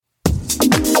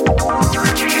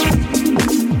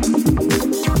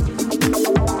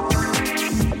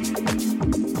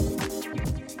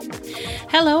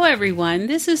Hello, everyone.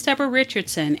 This is Deborah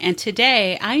Richardson, and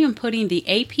today I am putting the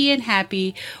AP in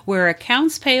Happy, where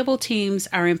accounts payable teams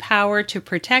are empowered to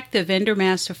protect the vendor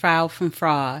master file from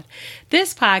fraud.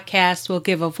 This podcast will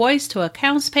give a voice to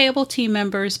accounts payable team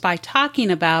members by talking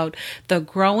about the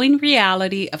growing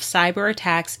reality of cyber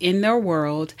attacks in their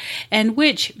world and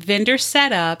which vendor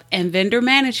setup and vendor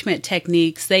management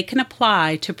techniques they can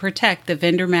apply to protect the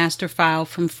vendor master file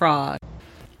from fraud.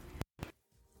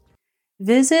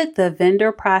 Visit the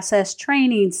Vendor Process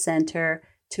Training Center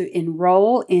to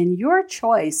enroll in your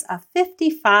choice of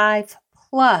 55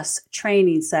 plus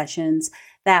training sessions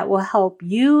that will help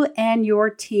you and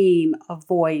your team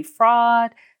avoid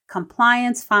fraud,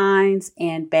 compliance fines,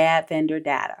 and bad vendor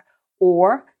data.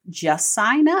 Or just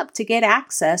sign up to get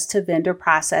access to vendor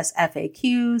process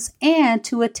FAQs and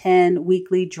to attend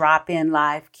weekly drop-in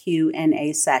live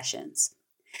Q&A sessions.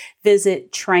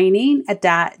 Visit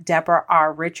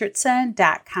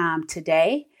training.deborahrrichardson.com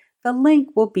today. The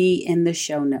link will be in the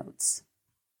show notes.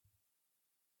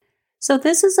 So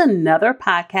this is another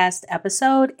podcast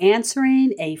episode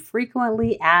answering a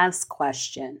frequently asked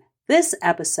question. This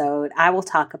episode, I will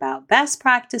talk about best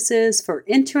practices for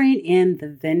entering in the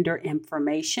vendor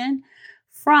information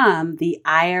from the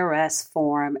IRS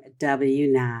Form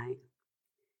W-9.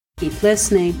 Keep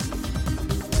listening.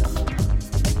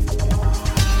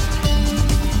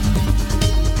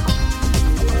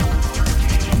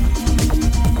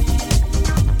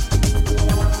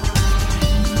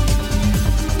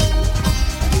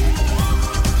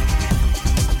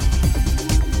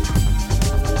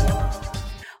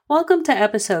 Welcome to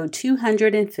episode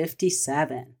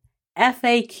 257,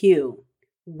 FAQ.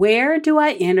 Where do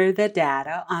I enter the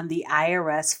data on the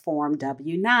IRS Form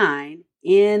W-9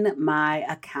 in my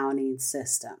accounting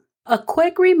system? A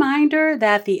quick reminder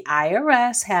that the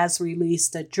IRS has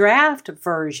released a draft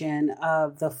version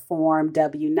of the Form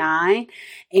W-9,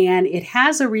 and it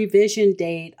has a revision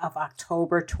date of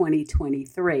October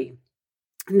 2023.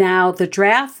 Now, the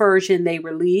draft version they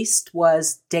released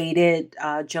was dated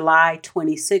July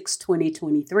 26,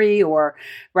 2023, or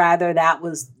rather that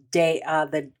was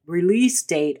the release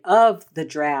date of the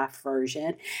draft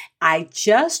version. I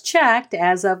just checked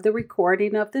as of the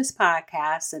recording of this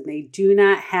podcast, and they do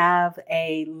not have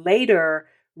a later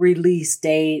release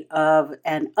date of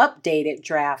an updated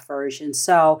draft version.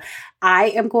 So I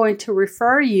am going to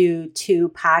refer you to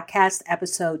podcast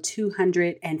episode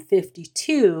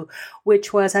 252,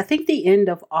 which was, I think, the end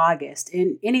of August.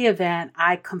 In any event,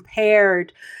 I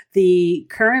compared the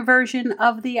current version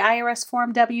of the IRS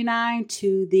Form W-9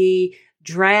 to the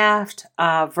draft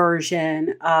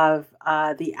version of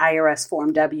the IRS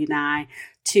Form W-9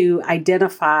 to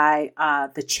identify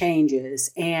the changes.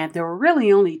 And there were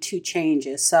really only two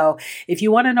changes. So if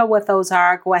you want to know what those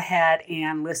are, go ahead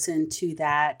and listen to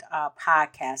that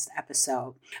podcast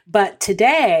episode. But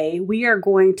today we are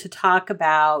going to talk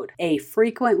about a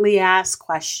frequently asked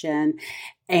question.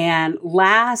 And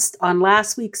on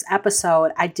last week's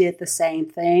episode, I did the same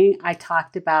thing. I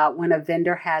talked about when a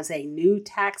vendor has a new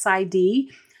tax ID,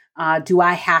 do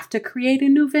I have to create a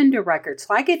new vendor record?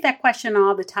 So I get that question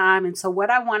all the time. And so what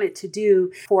I wanted to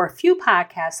do for a few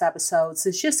podcast episodes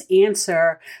is just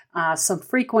answer some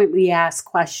frequently asked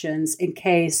questions in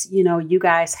case, you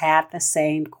guys had the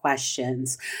same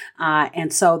questions.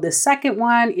 And so the second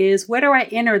one is, where do I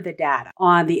enter the data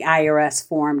on the IRS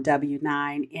Form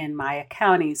W-9 in my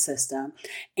accounting system?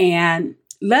 And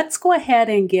let's go ahead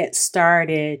and get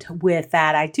started with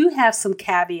that. I do have some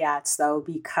caveats, though,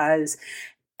 because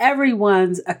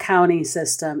everyone's accounting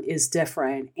system is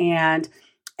different. And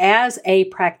as a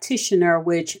practitioner,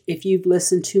 which if you've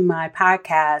listened to my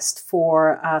podcast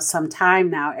for some time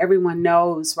now, everyone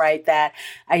knows, right, that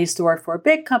I used to work for a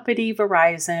big company,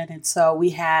 Verizon. And so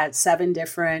we had 7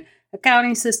 different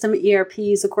accounting system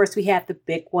ERPs. Of course, we had the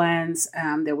big ones.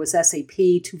 There was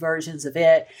SAP, 2 versions of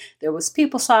it. There was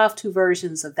PeopleSoft, 2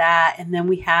 versions of that. And then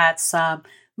we had some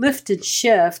lift and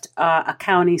shift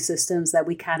accounting systems that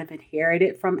we kind of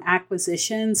inherited from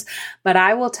acquisitions. But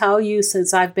I will tell you,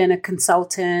 since I've been a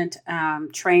consultant,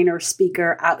 trainer,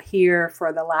 speaker out here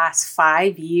for the last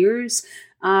 5 years,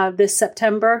 this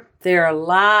September, there are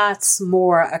lots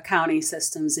more accounting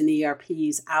systems and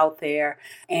ERPs out there.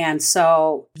 And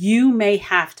so you may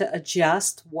have to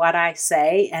adjust what I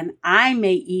say, and I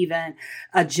may even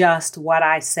adjust what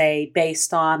I say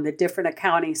based on the different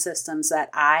accounting systems that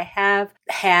I have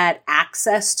had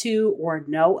access to or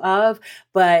know of.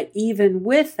 But even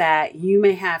with that, you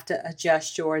may have to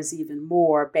adjust yours even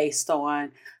more based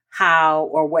on how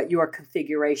or what your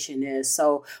configuration is.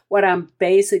 So what I'm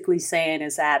basically saying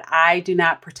is that I do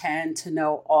not pretend to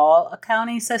know all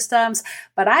accounting systems,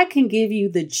 but I can give you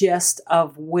the gist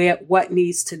of what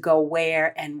needs to go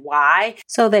where and why,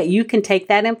 so that you can take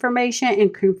that information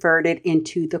and convert it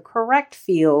into the correct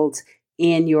fields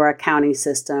in your accounting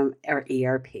system or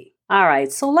ERP. All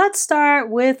right, so let's start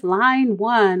with line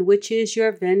 1, which is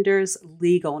your vendor's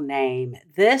legal name.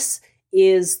 This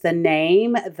is the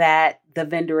name that the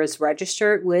vendor is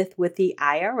registered with the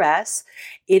IRS.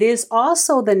 It is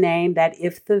also the name that,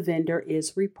 if the vendor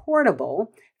is reportable,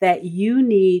 that you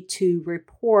need to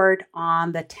report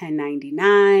on the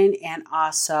 1099 and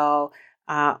also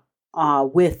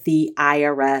with the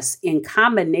IRS in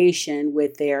combination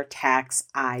with their tax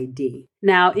ID.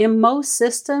 Now, in most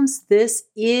systems, this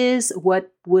is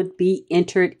what would be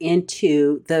entered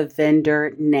into the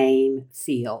vendor name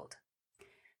field.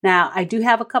 Now, I do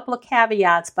have a couple of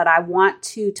caveats, but I want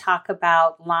to talk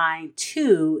about line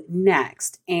 2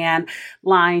 next. And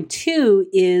line 2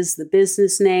 is the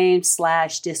business name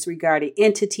 / disregarded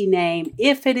entity name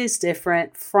if it is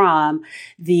different from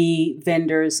the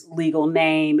vendor's legal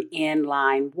name in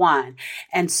line 1.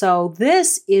 And so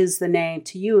this is the name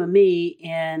to you and me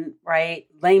in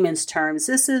layman's terms.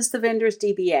 This is the vendor's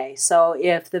DBA. So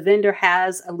if the vendor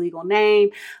has a legal name,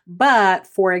 but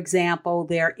for example,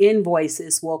 their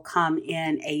invoices will come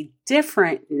in a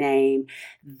different name,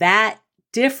 that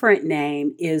different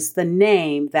name is the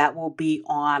name that will be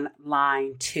on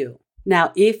line 2.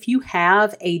 Now, if you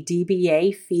have a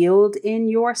DBA field in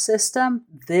your system,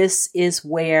 this is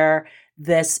where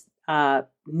this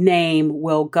name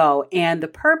will go. And the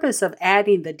purpose of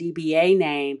adding the DBA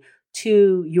name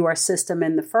to your system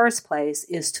in the first place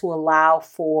is to allow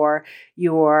for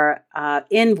your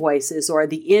invoices or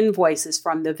the invoices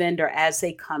from the vendor as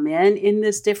they come in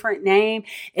this different name.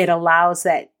 It allows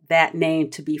that name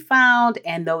to be found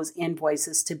and those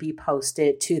invoices to be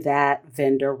posted to that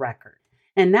vendor record.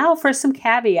 And now for some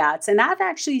caveats, and I've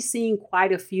actually seen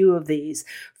quite a few of these.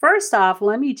 First off,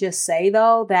 let me just say,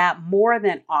 though, that more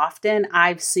than often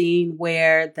I've seen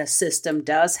where the system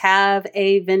does have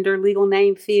a vendor legal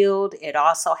name field. It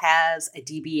also has a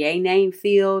DBA name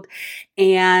field,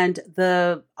 and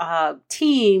the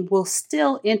team will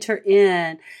still enter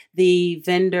in the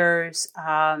vendor's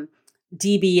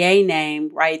DBA name,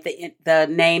 right? The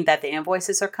name that the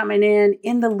invoices are coming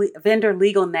in the vendor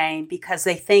legal name, because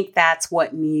they think that's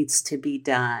what needs to be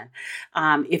done.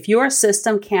 If your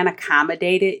system can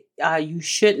accommodate it, you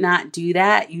should not do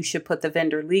that. You should put the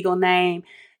vendor legal name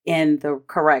in the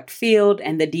correct field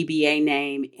and the DBA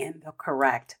name in the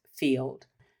correct field.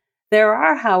 There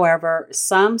are, however,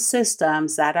 some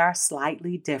systems that are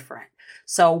slightly different.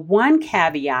 So one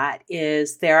caveat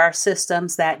is there are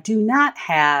systems that do not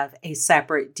have a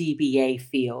separate DBA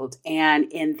field. And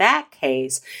in that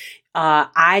case,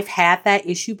 I've had that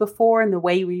issue before. And the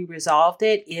way we resolved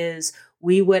it is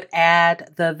we would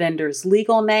add the vendor's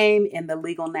legal name in the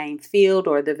legal name field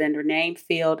or the vendor name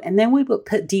field. And then we would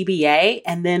put DBA,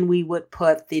 and then we would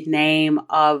put the name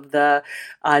of the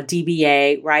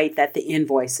DBA, right, that the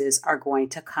invoices are going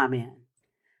to come in.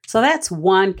 So that's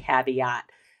one caveat.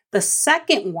 The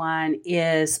second one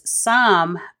is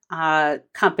some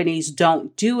companies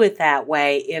don't do it that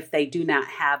way if they do not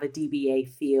have a DBA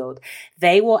field.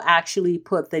 They will actually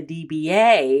put the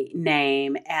DBA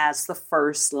name as the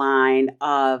first line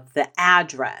of the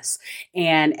address.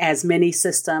 And as many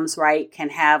systems, right, can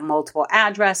have multiple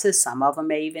addresses, some of them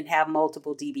may even have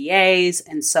multiple DBAs.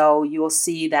 And so you'll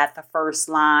see that the first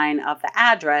line of the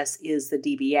address is the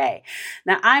DBA.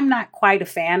 Now, I'm not quite a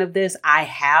fan of this. I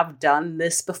have done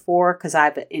this before because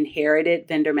I've inherited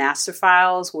vendor master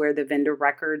files where the vendor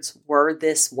records were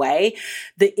this way.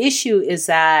 The issue is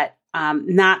that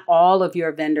not all of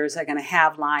your vendors are going to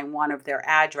have line 1 of their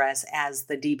address as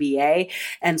the DBA.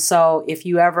 And so if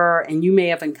you ever, and you may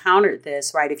have encountered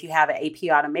this, right, if you have an AP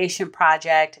automation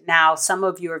project, now some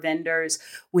of your vendors,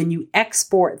 when you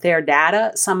export their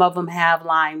data, some of them have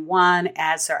line 1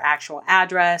 as their actual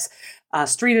address,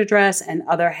 street address, and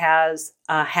other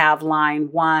have line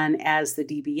 1 as the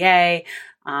DBA.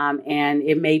 And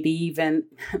it may be even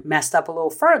messed up a little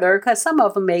further because some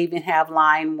of them may even have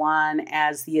line 1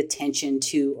 as the attention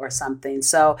to or something.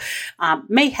 So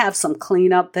may have some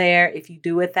cleanup there if you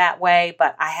do it that way,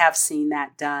 but I have seen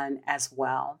that done as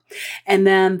well. And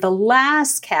then the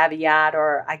last caveat,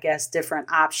 or I guess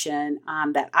different option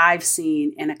that I've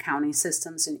seen in accounting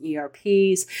systems and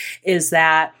ERPs is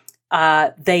that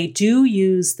they do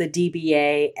use the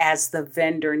DBA as the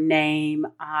vendor name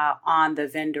on the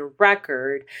vendor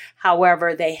record.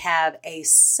 However, they have a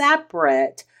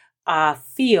separate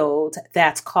field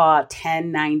that's called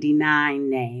 1099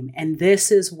 name. And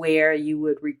this is where you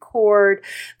would record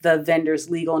the vendor's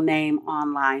legal name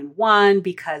on line 1,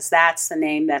 because that's the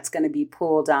name that's going to be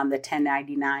pulled on the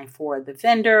 1099 for the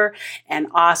vendor, and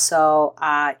also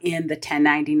in the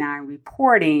 1099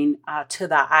 reporting to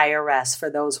the IRS for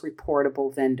those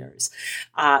reportable vendors.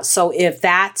 So if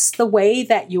that's the way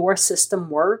that your system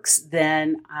works,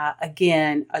 then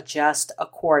again, adjust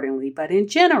accordingly. But in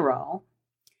general,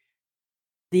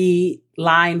 the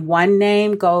line 1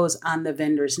 name goes on the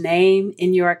vendor's name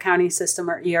in your accounting system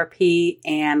or ERP,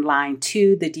 and line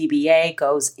 2, the DBA,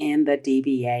 goes in the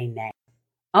DBA name.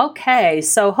 Okay,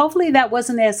 so hopefully that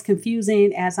wasn't as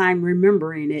confusing as I'm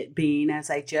remembering it being as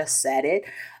I just said it.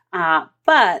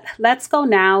 But let's go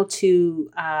now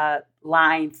to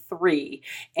line 3.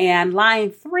 And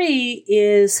line 3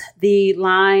 is the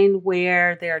line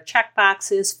where there are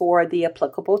checkboxes for the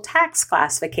applicable tax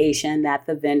classification that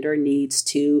the vendor needs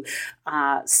to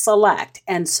select.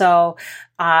 And so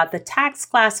the tax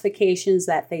classifications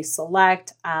that they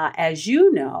select, as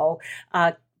you know,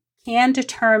 can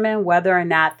determine whether or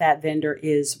not that vendor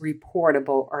is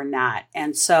reportable or not.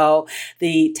 And so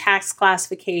the tax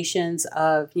classifications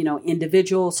of,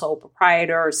 individual, sole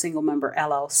proprietor, or single member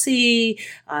LLC,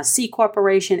 C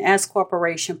corporation, S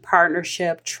corporation,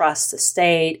 partnership, trust,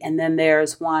 estate, and then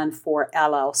there's one for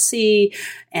LLC,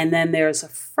 and then there's a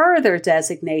further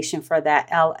designation for that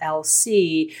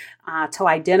LLC to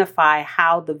identify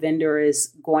how the vendor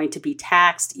is going to be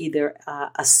taxed, either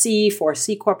a C for a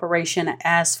C corporation, a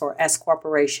S for S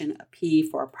corporation, a P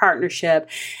for a partnership.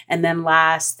 And then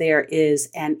last, there is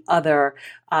an other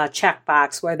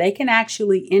checkbox where they can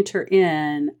actually enter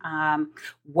in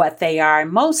what they are.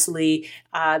 And mostly,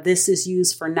 this is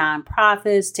used for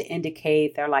nonprofits to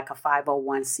indicate they're like a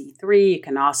 501c3. It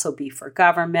can also be for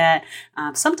government.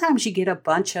 Sometimes you get a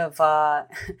bunch of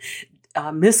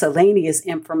miscellaneous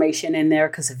information in there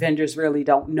because the vendors really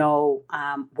don't know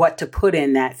what to put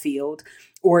in that field,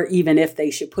 or even if they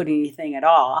should put anything at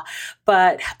all.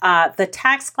 But the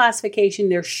tax classification,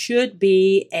 there should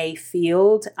be a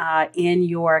field in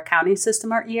your accounting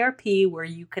system or ERP where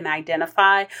you can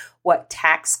identify what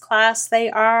tax class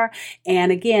they are.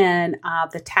 And again,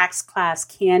 the tax class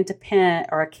can depend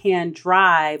or can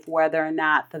drive whether or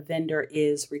not the vendor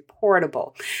is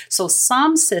reportable. So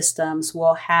some systems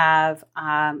will have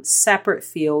separate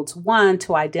fields, one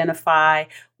to identify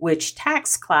which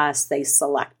tax class they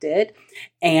selected,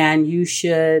 and you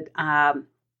should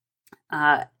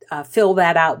fill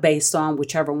that out based on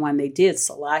whichever one they did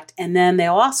select. And then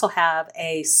they'll also have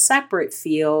a separate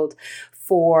field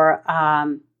for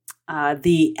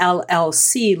the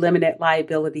LLC, limited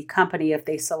liability company, if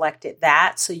they selected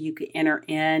that. So you could enter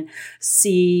in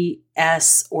C,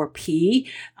 S, or P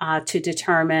to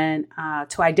determine,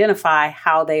 to identify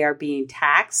how they are being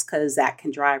taxed, because that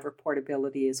can drive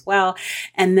reportability as well.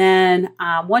 And then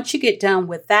once you get done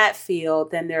with that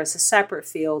field, then there's a separate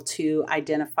field to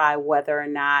identify whether or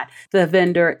not the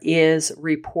vendor is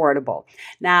reportable.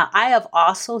 Now, I have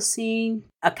also seen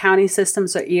accounting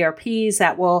systems or ERPs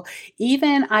that will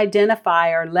even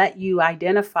identify or let you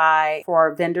identify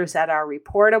for vendors that are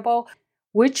reportable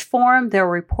which form they're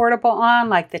reportable on,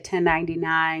 like the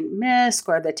 1099 MISC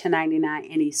or the 1099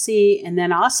 NEC, and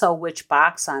then also which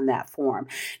box on that form.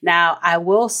 Now, I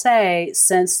will say,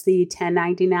 since the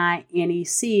 1099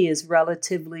 NEC is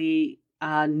relatively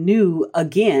new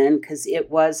again, because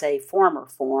it was a former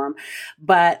form,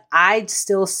 but I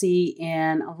still see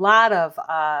in a lot of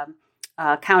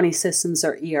accounting systems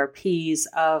or ERPs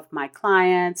of my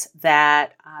clients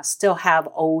that still have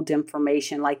old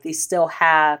information. Like they don't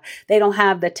have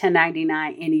the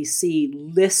 1099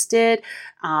 NEC listed.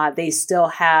 They still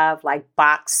have like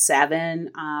box 7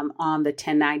 on the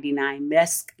 1099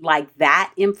 MISC. Like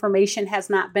that information has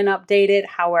not been updated.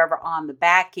 However, on the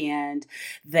back end,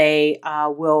 they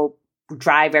will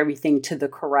drive everything to the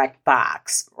correct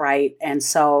box, right? And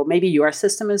so maybe your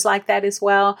system is like that as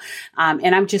well.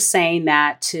 And I'm just saying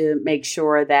that to make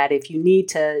sure that if you need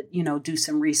to, do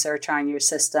some research on your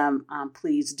system,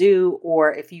 please do.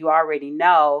 Or if you already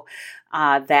know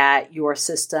that your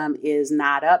system is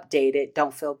not updated,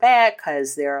 don't feel bad,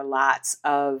 because there are lots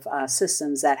of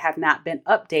systems that have not been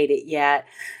updated yet.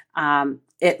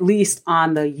 At least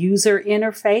on the user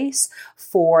interface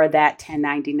for that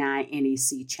 1099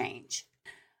 NEC change.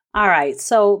 All right,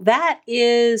 so that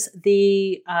is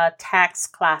the tax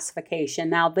classification.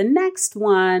 Now, the next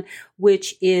one,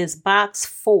 which is box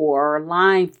 4,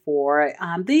 line 4,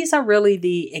 these are really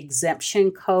the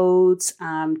exemption codes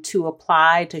to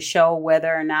apply to show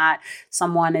whether or not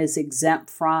someone is exempt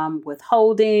from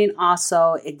withholding,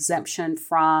 also exemption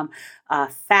from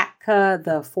FATCA,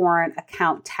 the Foreign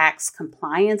Account Tax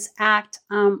Compliance Act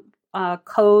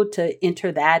code, to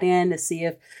enter that in to see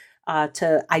if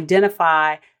to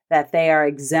identify that they are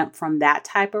exempt from that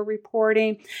type of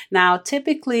reporting. Now,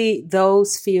 typically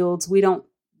those fields, we don't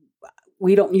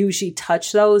usually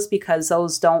touch those because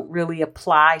those don't really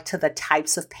apply to the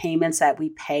types of payments that we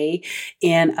pay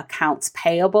in accounts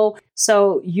payable.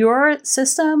 So your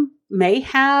system may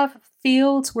have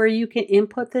fields where you can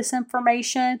input this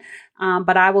information.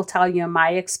 But I will tell you, in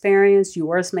my experience,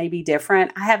 yours may be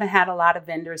different. I haven't had a lot of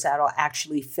vendors that'll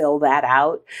actually fill that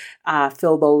out,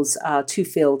 fill those 2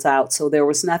 fields out. So there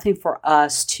was nothing for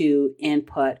us to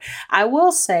input. I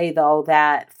will say, though,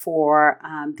 that for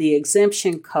the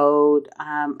exemption code,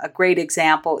 a great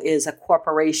example is a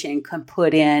corporation can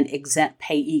put in exempt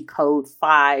payee code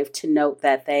 5 to note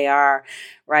that they are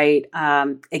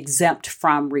exempt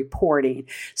from reporting.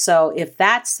 So if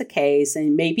that's the case,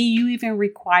 and maybe you even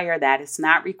require that, it's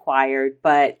not required,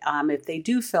 but if they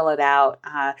do fill it out,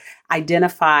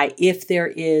 identify if there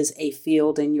is a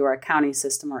field in your accounting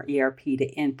system or ERP to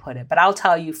input it. But I'll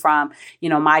tell you from,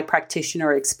 my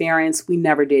practitioner experience, we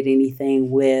never did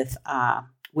anything with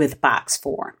box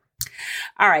 4.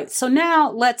 All right, so now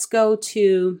let's go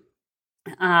to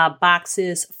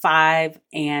boxes 5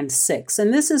 and 6.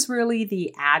 And this is really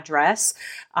the address.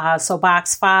 So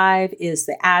box 5 is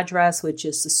the address, which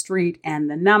is the street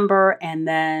and the number. And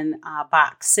then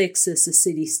box 6 is the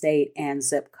city, state, and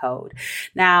zip code.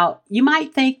 Now, you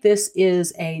might think this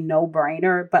is a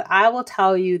no-brainer, but I will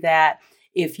tell you that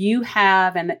if you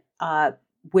have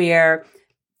where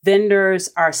vendors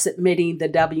are submitting the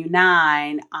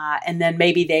W-9, and then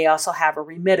maybe they also have a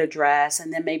remit address,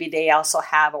 and then maybe they also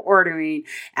have an ordering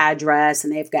address,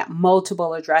 and they've got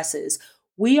multiple addresses.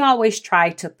 We always try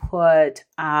to put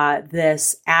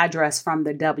this address from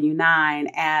the W-9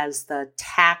 as the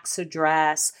tax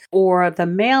address or the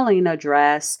mailing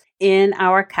address in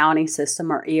our accounting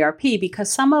system or ERP,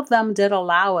 because some of them did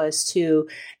allow us to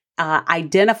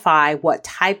identify what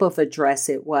type of address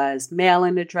it was,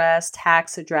 mailing address,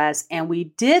 tax address. And we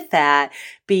did that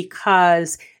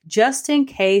because just in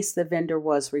case the vendor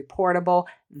was reportable,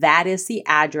 that is the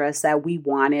address that we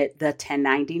wanted the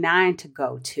 1099 to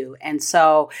go to. And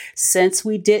so since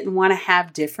we didn't want to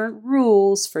have different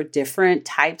rules for different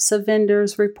types of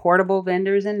vendors, reportable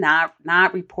vendors and not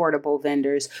reportable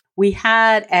vendors, we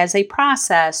had as a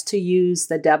process to use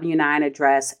the W-9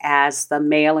 address as the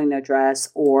mailing address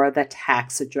or the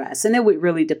tax address. And it would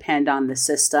really depend on the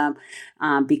system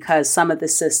because some of the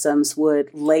systems would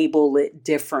label it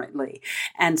differently.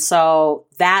 And so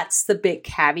that's the big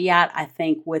caveat, I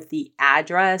think, with the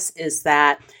address is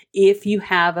that if you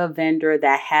have a vendor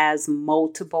that has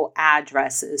multiple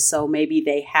addresses, so maybe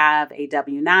they have a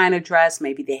W-9 address,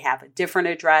 maybe they have a different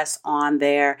address on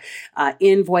their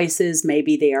invoices,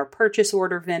 maybe they are a purchase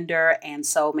order vendor, and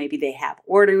so maybe they have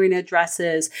ordering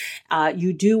addresses,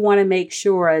 you do want to make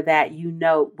sure that you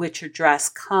know which address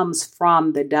comes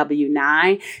from the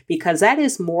W-9, because that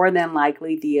is more than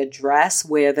likely the address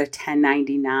where the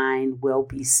 1099 will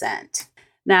be sent.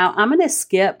 Now, I'm going to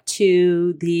skip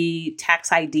to the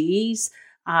tax IDs,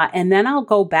 and then I'll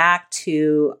go back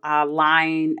to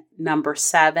line number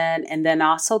 7, and then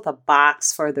also the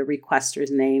box for the requester's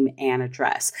name and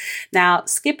address. Now,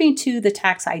 skipping to the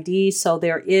tax ID, so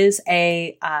there is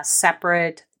a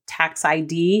separate tax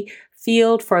ID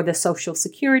field for the Social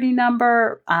Security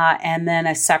number, and then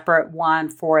a separate one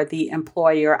for the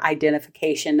employer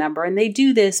identification number. And they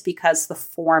do this because the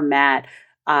format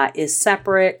is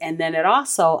separate. And then it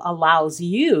also allows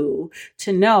you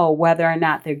to know whether or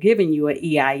not they're giving you an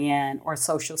EIN or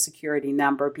Social Security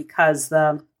number, because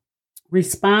the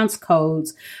response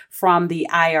codes from the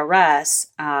IRS,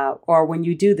 or when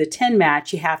you do the 10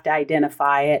 match, you have to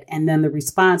identify it. And then the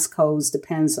response codes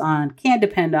can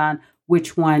depend on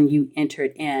which one you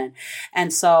entered in.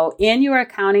 And so in your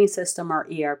accounting system or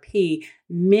ERP,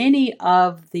 many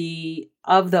of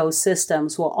those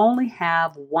systems will only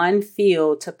have one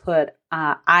field to put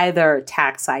either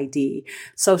tax ID,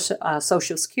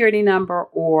 social security number,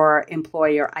 or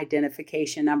employer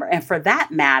identification number. And for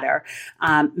that matter,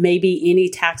 maybe any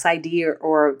tax ID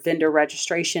or vendor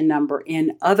registration number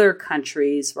in other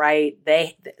countries, right?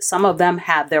 Some of them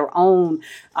have their own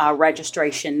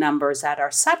registration numbers that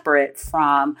are separate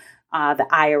from the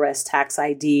IRS tax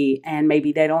ID, and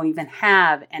maybe they don't even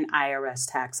have an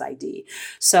IRS tax ID.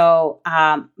 So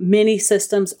many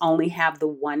systems only have the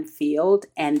one field,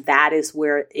 and that is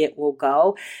where it will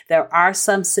go. There are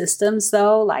some systems,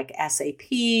 though, like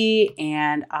SAP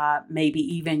and maybe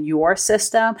even your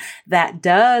system, that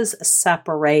does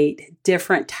separate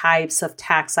different types of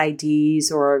tax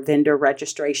IDs or vendor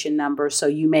registration numbers. So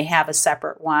you may have a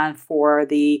separate one for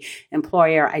the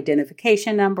employer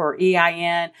identification number or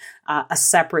EIN, a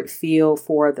separate field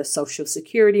for the Social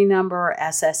Security number,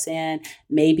 SSN,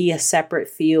 maybe a separate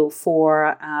field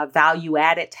for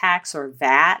value-added tax or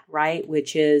VAT, right,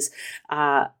 which is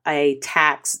a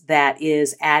tax that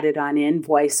is added on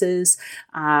invoices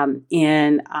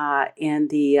in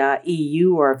the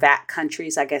EU or VAT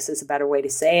countries, I guess is a better way to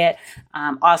say it.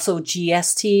 Also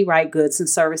GST, right, goods and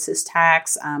services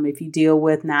tax. If you deal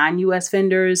with non-US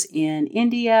vendors in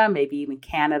India, maybe even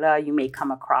Canada, you may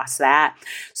come across that.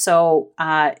 So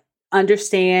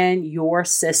understand your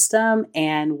system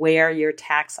and where your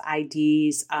tax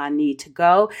IDs need to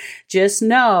go. Just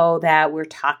know that we're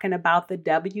talking about the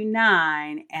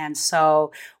W-9. And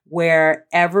so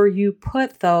wherever you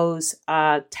put those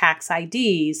tax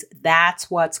IDs, that's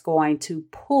what's going to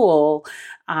pull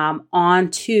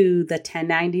onto the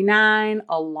 1099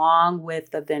 along with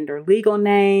the vendor legal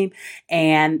name.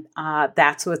 And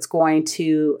that's what's going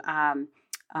to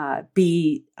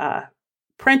be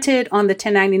printed on the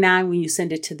 1099 when you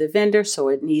send it to the vendor, so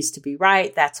it needs to be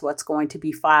right. That's what's going to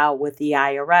be filed with the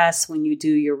IRS when you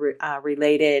do your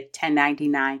related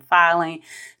 1099 filing,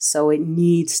 so it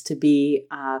needs to be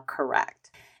correct.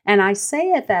 And I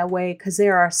say it that way because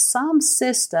there are some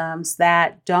systems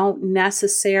that don't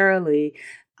necessarily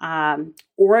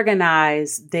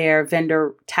organize their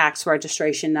vendor tax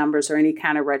registration numbers or any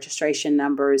kind of registration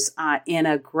numbers in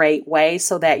a great way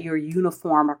so that you're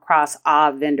uniform across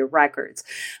all vendor records.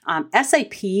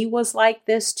 SAP was like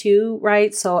this too,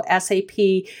 right? So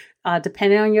SAP,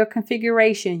 depending on your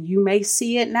configuration, you may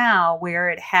see it now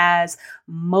where it has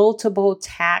multiple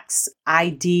tax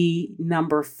ID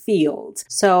number fields.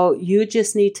 So you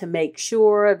just need to make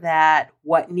sure that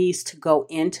what needs to go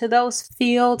into those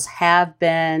fields have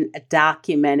been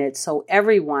documented so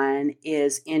everyone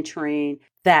is entering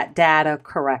that data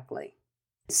correctly.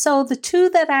 So the two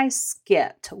that I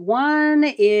skipped, one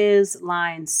is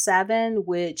line 7,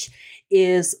 which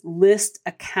is list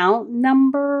account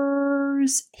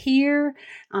numbers here.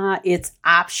 It's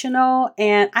optional.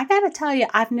 And I got to tell you,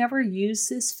 I've never used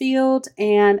this field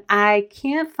and I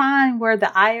can't find where the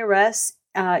IRS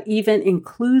even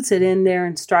includes it in their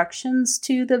instructions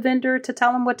to the vendor to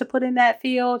tell them what to put in that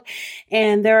field.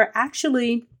 And there are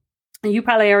actually, you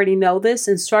probably already know this,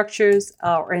 instructions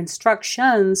for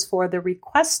the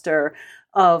requester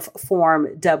of Form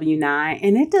W-9,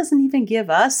 and it doesn't even give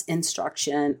us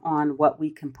instruction on what we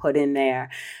can put in there.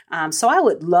 So I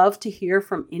would love to hear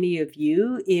from any of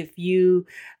you if you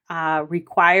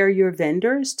require your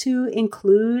vendors to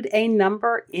include a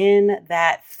number in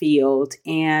that field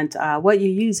and what you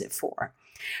use it for.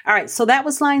 All right, so that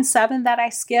was line 7 that I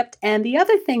skipped. And the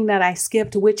other thing that I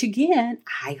skipped, which again,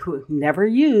 I have never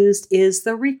used, is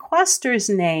the requester's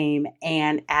name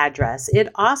and address. It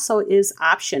also is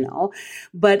optional.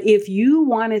 But if you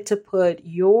wanted to put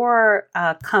your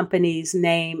company's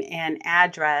name and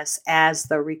address as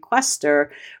the requester,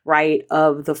 right,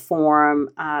 of the Form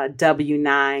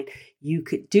W-9, you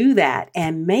could do that.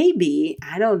 And maybe,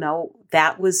 I don't know,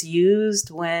 that was used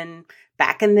when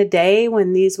back in the day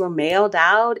when these were mailed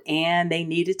out and they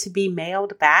needed to be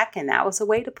mailed back, and that was a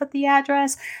way to put the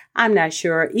address. I'm not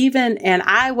sure. And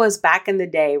I was back in the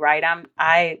day, right?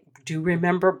 I do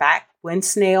remember back when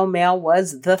snail mail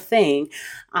was the thing,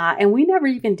 and we never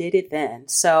even did it then.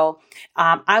 So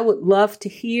I would love to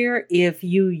hear if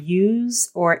you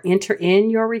use or enter in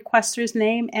your requester's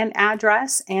name and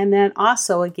address. And then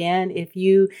also, again, if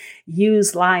you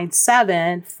use line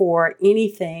 7 for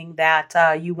anything that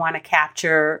you want to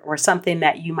capture or something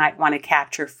that you might want to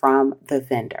capture from the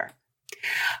vendor.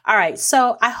 All right,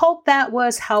 so I hope that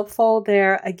was helpful.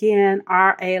 There, again,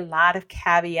 are a lot of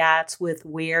caveats with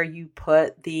where you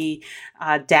put the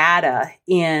data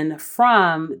in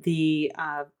from the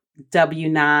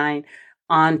W-9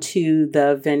 onto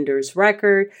the vendor's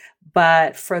record.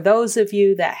 But for those of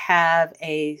you that have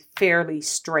a fairly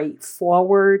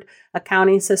straightforward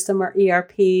accounting system or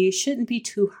ERP, shouldn't be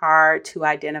too hard to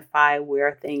identify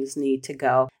where things need to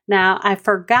go. Now, I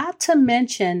forgot to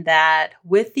mention that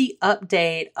with the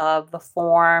update of the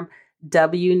Form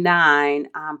W-9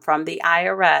 from the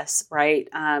IRS, right,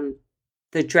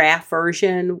 the draft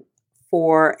version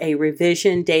for a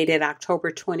revision dated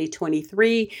October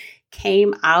 2023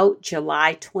 came out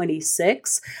July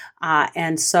 26th.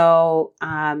 And so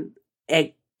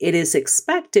it is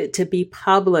expected to be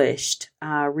published,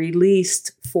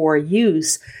 released for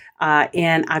use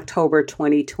in October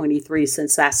 2023,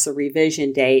 since that's the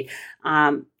revision date.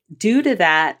 Due to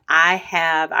that,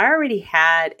 I already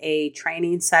had a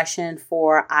training session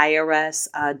for IRS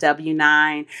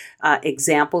W-9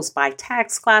 examples by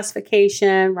tax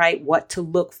classification, right? What to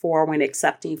look for when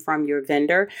accepting from your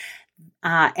vendor.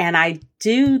 And I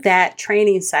do that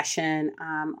training session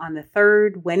on the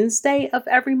third Wednesday of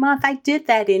every month. I did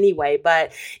that anyway,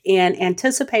 but in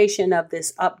anticipation of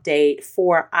this update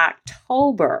for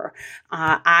October,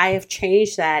 I have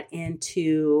changed that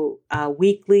into a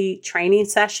weekly training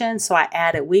session. So I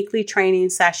added weekly training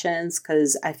sessions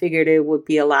because I figured it would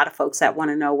be a lot of folks that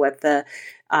want to know what the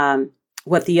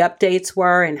updates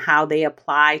were and how they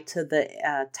apply to the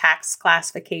tax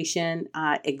classification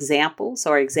examples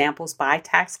or examples by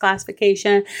tax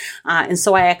classification. And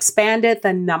so I expanded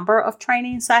the number of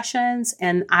training sessions,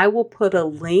 and I will put a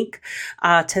link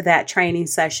to that training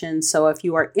session. So if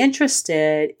you are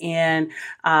interested in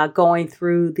going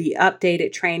through the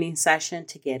updated training session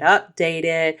to get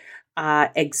updated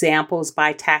examples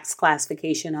by tax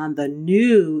classification on the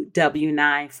new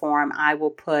W-9 form, I will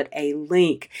put a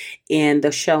link in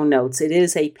the show notes. It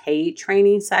is a paid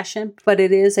training session, but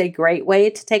it is a great way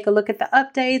to take a look at the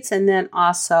updates and then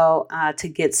also to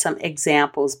get some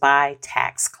examples by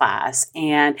tax class.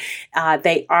 And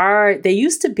they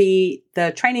used to be,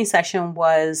 the training session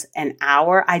was an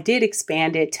hour. I did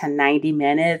expand it to 90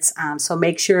 minutes. So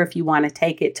make sure if you want to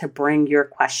take it to bring your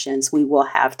questions, we will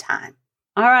have time.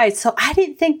 All right, so I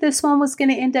didn't think this one was going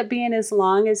to end up being as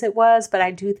long as it was, but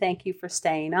I do thank you for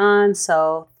staying on.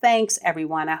 So thanks,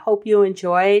 everyone. I hope you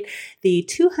enjoyed the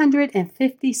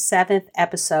 257th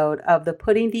episode of the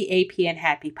Putting the AP in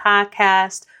Happy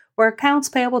podcast, where accounts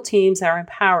payable teams are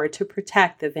empowered to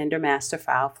protect the vendor master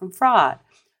file from fraud.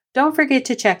 Don't forget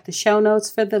to check the show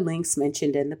notes for the links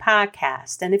mentioned in the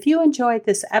podcast. And if you enjoyed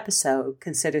this episode,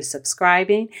 consider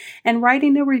subscribing and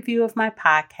writing a review of my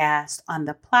podcast on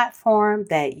the platform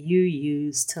that you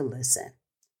use to listen.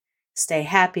 Stay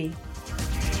happy.